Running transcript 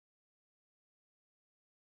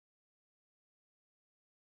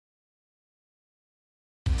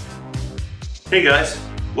Hey guys,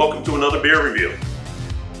 welcome to another beer review.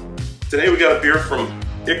 Today we got a beer from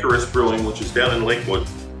Icarus Brewing, which is down in Lakewood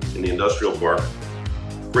in the industrial park.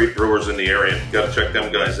 Great brewers in the area, gotta check them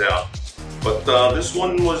guys out. But this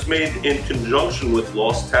one was made in conjunction with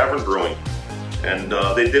Lost Tavern Brewing, and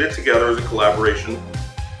they did it together as a collaboration,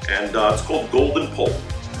 and it's called Golden Pulp.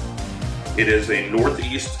 It is a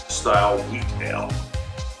Northeast style wheat ale.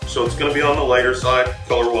 So it's gonna be on the lighter side,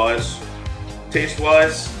 color-wise.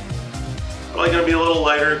 Taste-wise, probably gonna be a little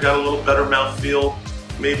lighter, got a little better mouthfeel,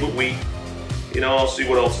 made with wheat. You know, I'll see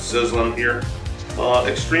what else it says on here.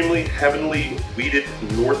 Extremely heavily wheated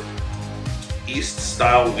Northeast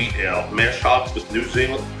style wheat ale. Mash hopped with New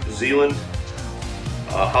Zealand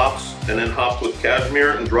hops, and then hopped with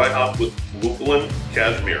cashmere, and dry hopped with lupulin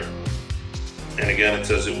cashmere. And again, it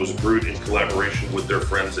says it was brewed in collaboration with their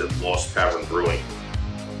friends at Lost Tavern Brewing.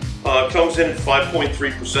 It comes in at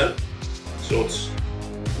 5.3%, so it's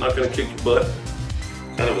not going to kick your butt.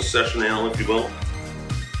 Kind of a session ale, if you will.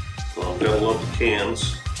 Gotta love the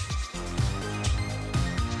cans.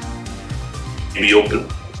 Baby open.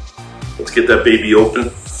 Let's get that baby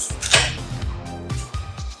open.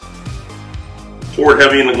 Pour it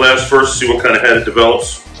heavy in the glass first, see what kind of head it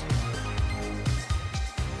develops.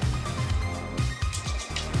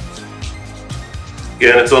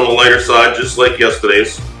 Again, it's on the lighter side, just like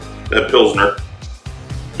yesterday's. That Pilsner.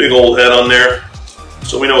 Big old head on there.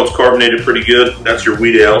 So we know it's carbonated pretty good. That's your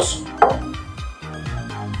wheat ales.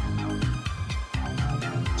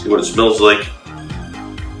 See what it smells like.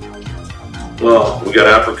 Oh, we got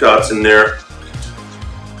apricots in there.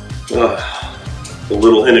 A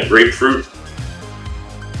little hint of grapefruit.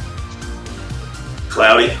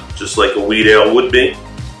 Cloudy, just like a wheat ale would be.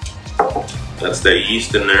 That's that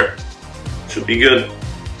yeast in there. Should be good.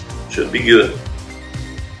 Should be good.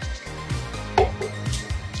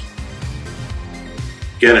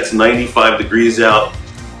 Again, it's 95 degrees out.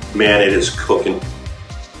 Man, it is cooking.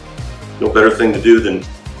 No better thing to do than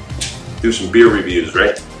do some beer reviews,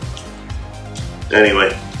 right?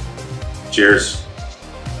 Anyway, cheers.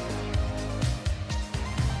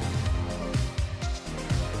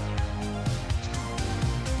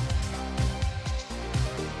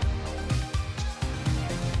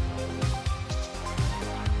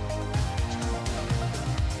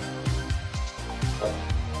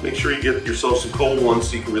 Make sure you get yourself some cold ones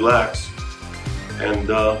so you can relax. And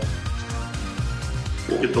we'll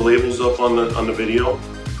get the labels up on the video.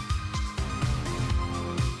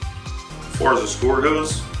 As far as the score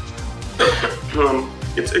goes,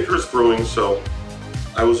 it's Icarus Brewing, so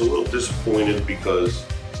I was a little disappointed because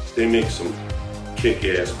they make some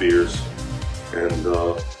kick-ass beers, and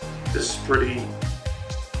this is pretty,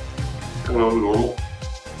 I don't know, normal.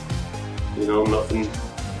 You know,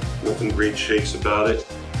 nothing great shakes about it.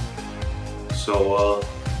 So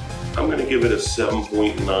I'm gonna give it a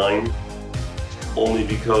 7.9, only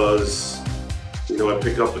because, you know, I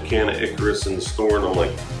pick up a can of Icarus in the store and I'm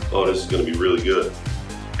like, oh, this is gonna be really good.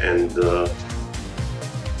 And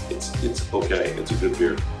it's okay, it's a good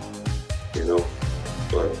beer, you know,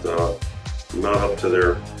 but not up to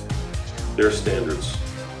their standards.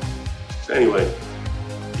 Anyway,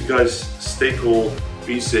 you guys stay cool,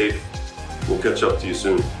 be safe, we'll catch up to you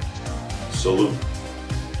soon. Salute.